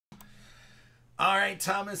All right,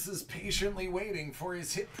 Thomas is patiently waiting for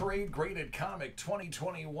his Hit Parade graded comic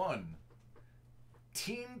 2021.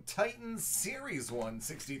 Teen Titans Series 1,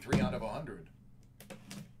 63 out of 100.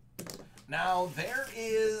 Now,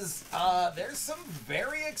 there's some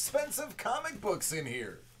very expensive comic books in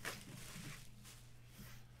here.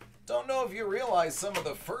 Don't know if you realize some of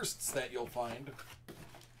the firsts that you'll find.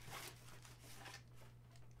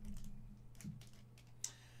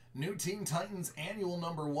 New Teen Titans Annual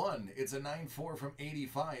Number 1. It's a 9/4 from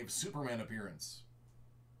 85 Superman appearance.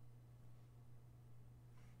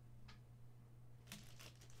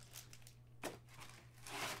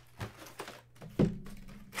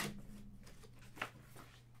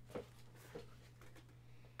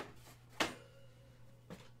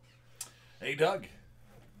 Hey, Doug.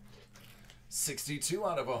 62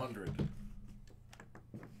 out of 100.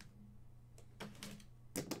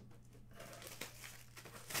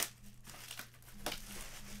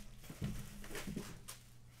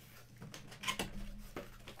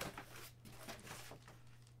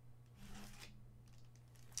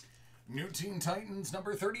 New Teen Titans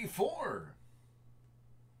number 34.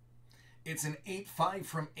 It's an 8/5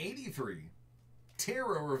 from 83.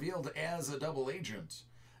 Terra revealed as a double agent.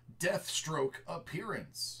 Deathstroke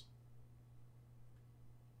appearance.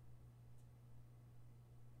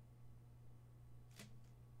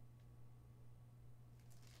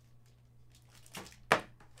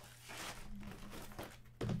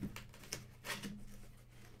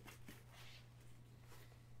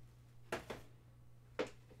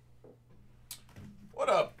 What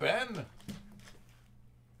up, Ben?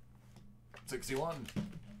 61.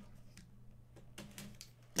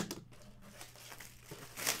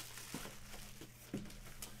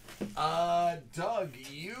 Doug,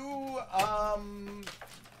 you,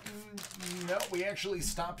 no, we actually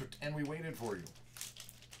stopped and we waited for you.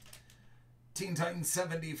 Teen Titans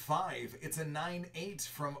 75, it's a 9/8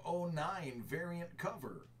 from 09 variant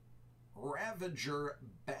cover. Ravager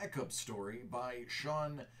backup story by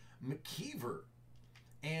Sean McKeever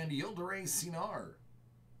and Yildiray Cinar.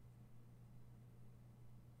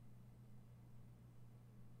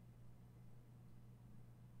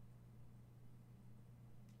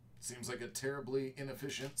 Seems like a terribly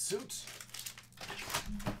inefficient suit.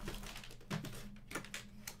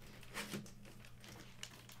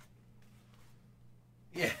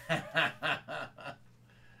 Yeah.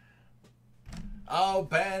 Oh,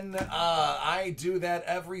 Ben, I do that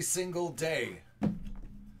every single day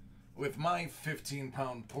with my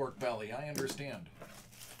 15-pound pork belly. I understand.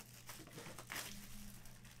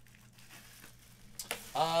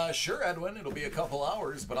 Sure, Edwin. It'll be a couple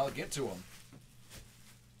hours, but I'll get to them.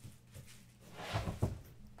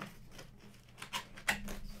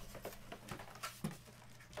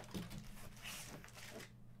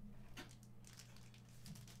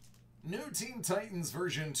 New Teen Titans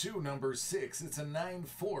version 2, number 6. It's a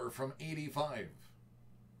 9/4 from 85.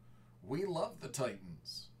 We love the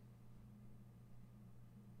Titans.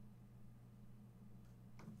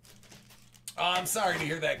 Oh, I'm sorry to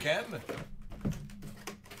hear that, Ken.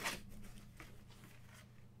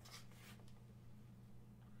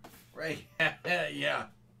 Right. Yeah.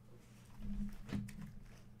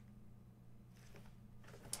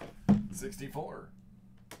 64.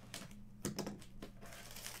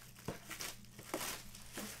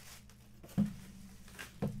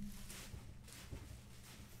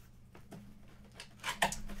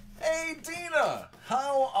 Hey, Dina,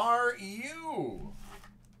 how are you?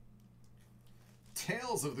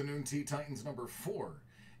 Tales of the New Teen Titans number 4.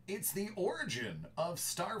 It's the origin of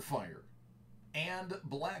Starfire and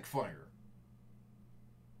Blackfire.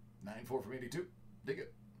 9/4 from 82. Dig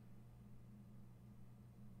it.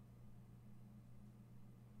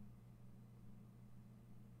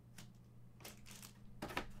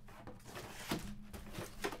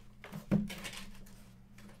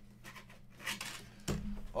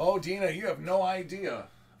 Oh, Dina, you have no idea.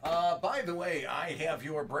 By the way, I have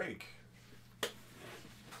your break.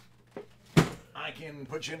 I can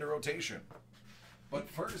put you into rotation. But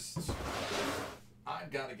first, I've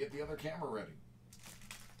got to get the other camera ready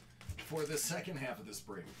for the second half of this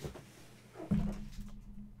break.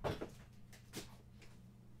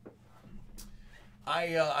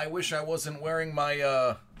 I wish I wasn't wearing my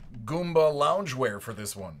Goomba loungewear for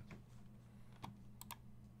this one.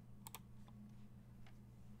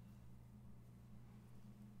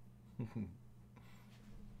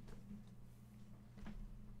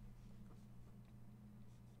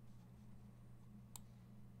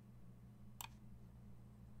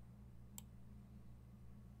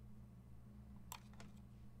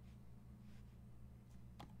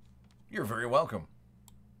 You're very welcome.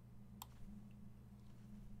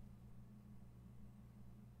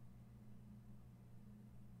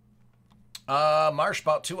 Marsh,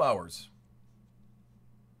 about 2 hours.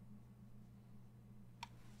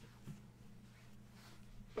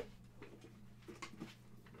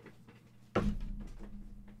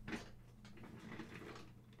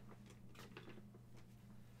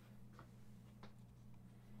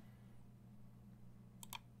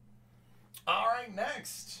 All right,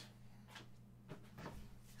 next.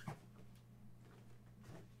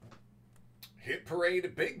 Hit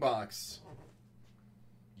Parade Big Box.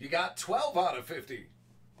 You got 12 out of 50.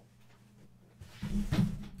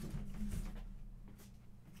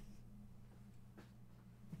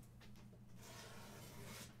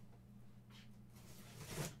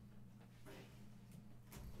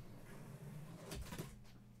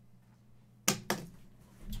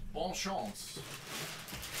 Bonne chance.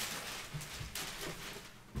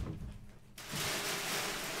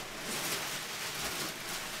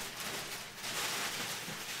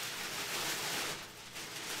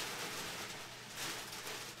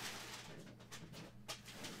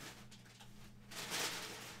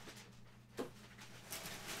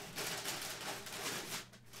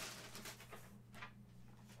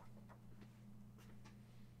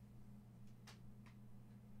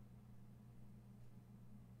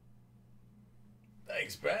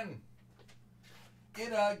 Thanks, Ben.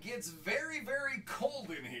 It gets very, very cold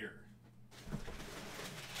in here.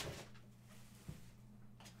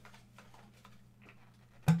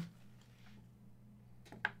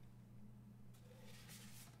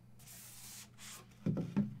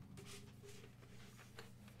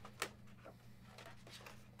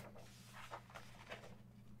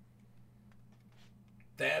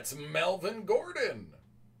 That's Melvin Gordon.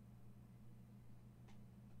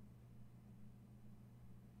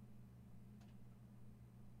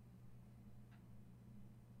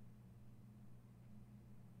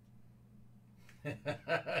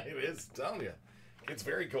 It is, I'm telling you. It's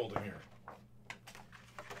very cold in here.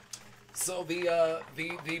 So the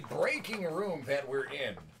breaking room that we're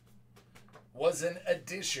in was an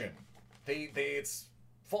addition. It's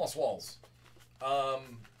false walls.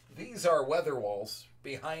 These are weather walls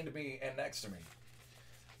behind me and next to me.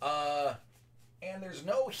 And there's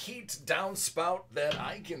no heat downspout that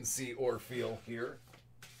I can see or feel here.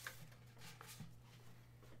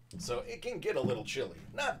 So it can get a little chilly.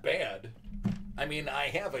 Not bad. I mean, I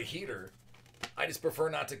have a heater. I just prefer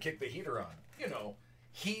not to kick the heater on. You know,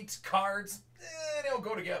 heat, cards, they don't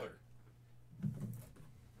go together.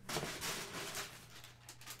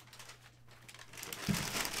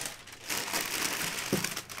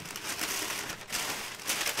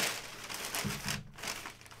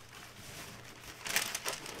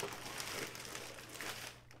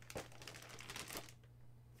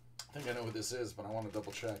 I think I know what this is, but I want to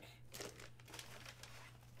double check.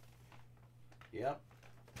 Yep.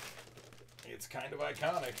 It's kind of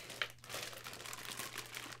iconic.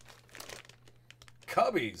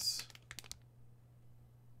 Cubbies.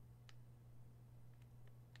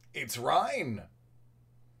 It's Rhine.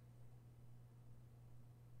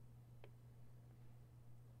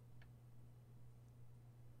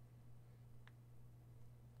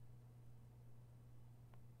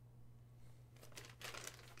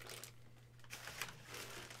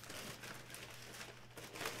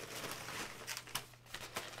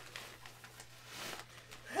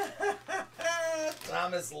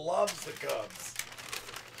 Thomas loves the Cubs.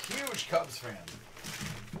 Huge Cubs fan.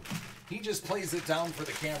 He just plays it down for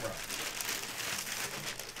the camera.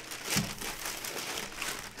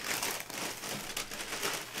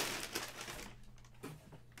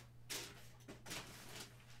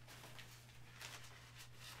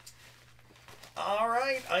 All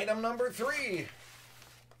right, item number 3.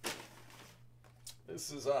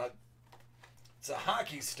 This is it's a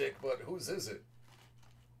hockey stick, but whose is it?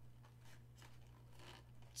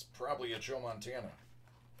 It's probably a Joe Montana.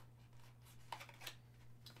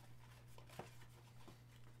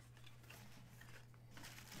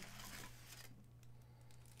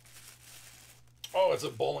 Oh, it's a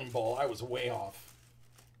bowling ball. I was way off.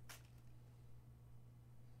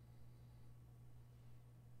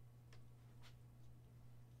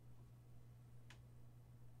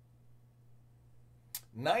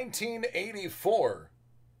 '84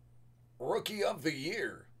 Rookie of the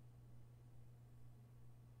Year,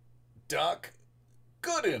 Doc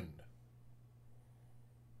Gooden.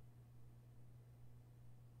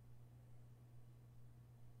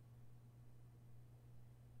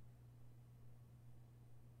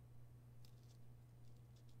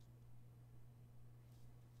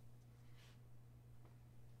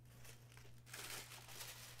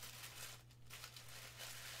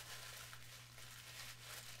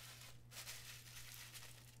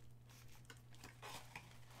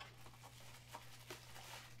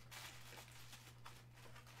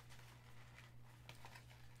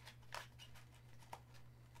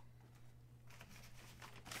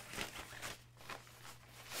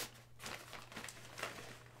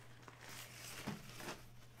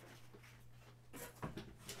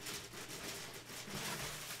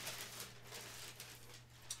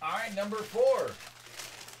 All right, number 4.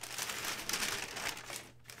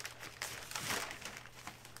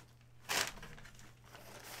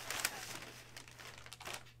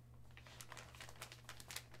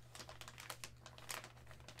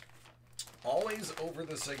 Always over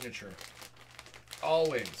the signature.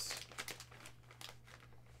 Always.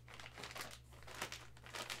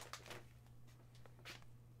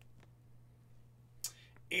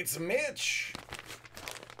 It's Mitch.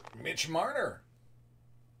 Mitch Marner.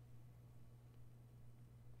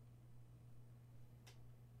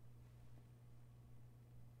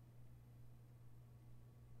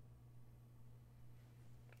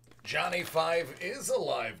 Johnny 5 is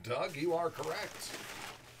alive, Doug. You are correct.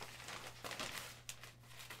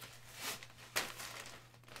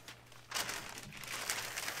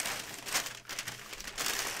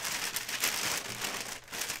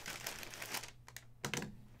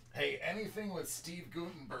 Hey, anything with Steve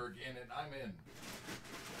Guttenberg in it, I'm in.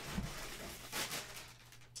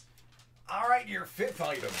 All right, your 5th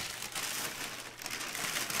item.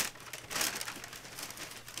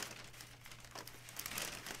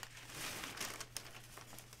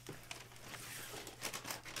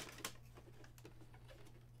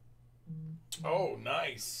 Oh,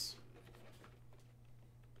 nice.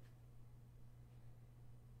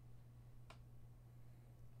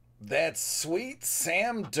 That's sweet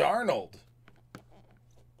Sam Darnold.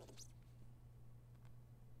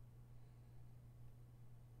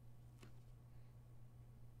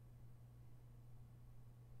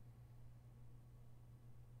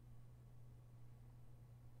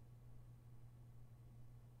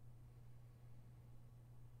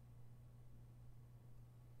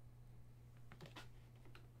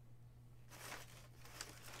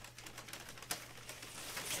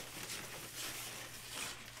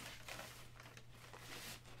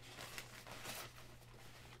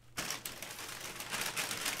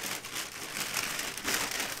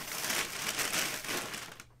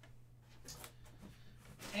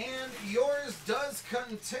 Yours does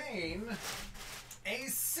contain a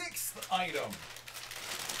 6th item.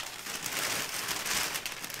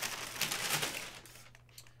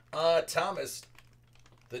 Thomas,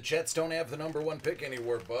 the Jets don't have the number 1 pick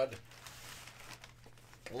anymore, bud.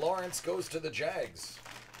 Lawrence goes to the Jags.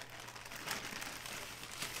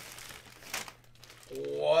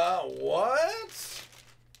 Wow, what?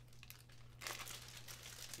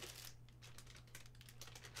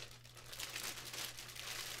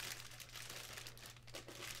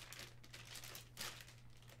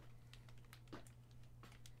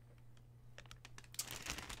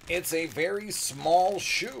 It's a very small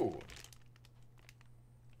shoe.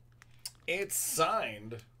 It's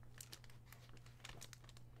signed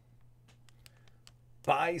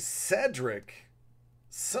by Cedric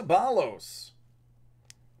Ceballos.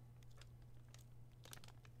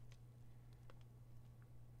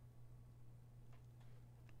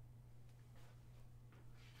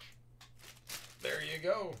 There you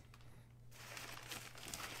go.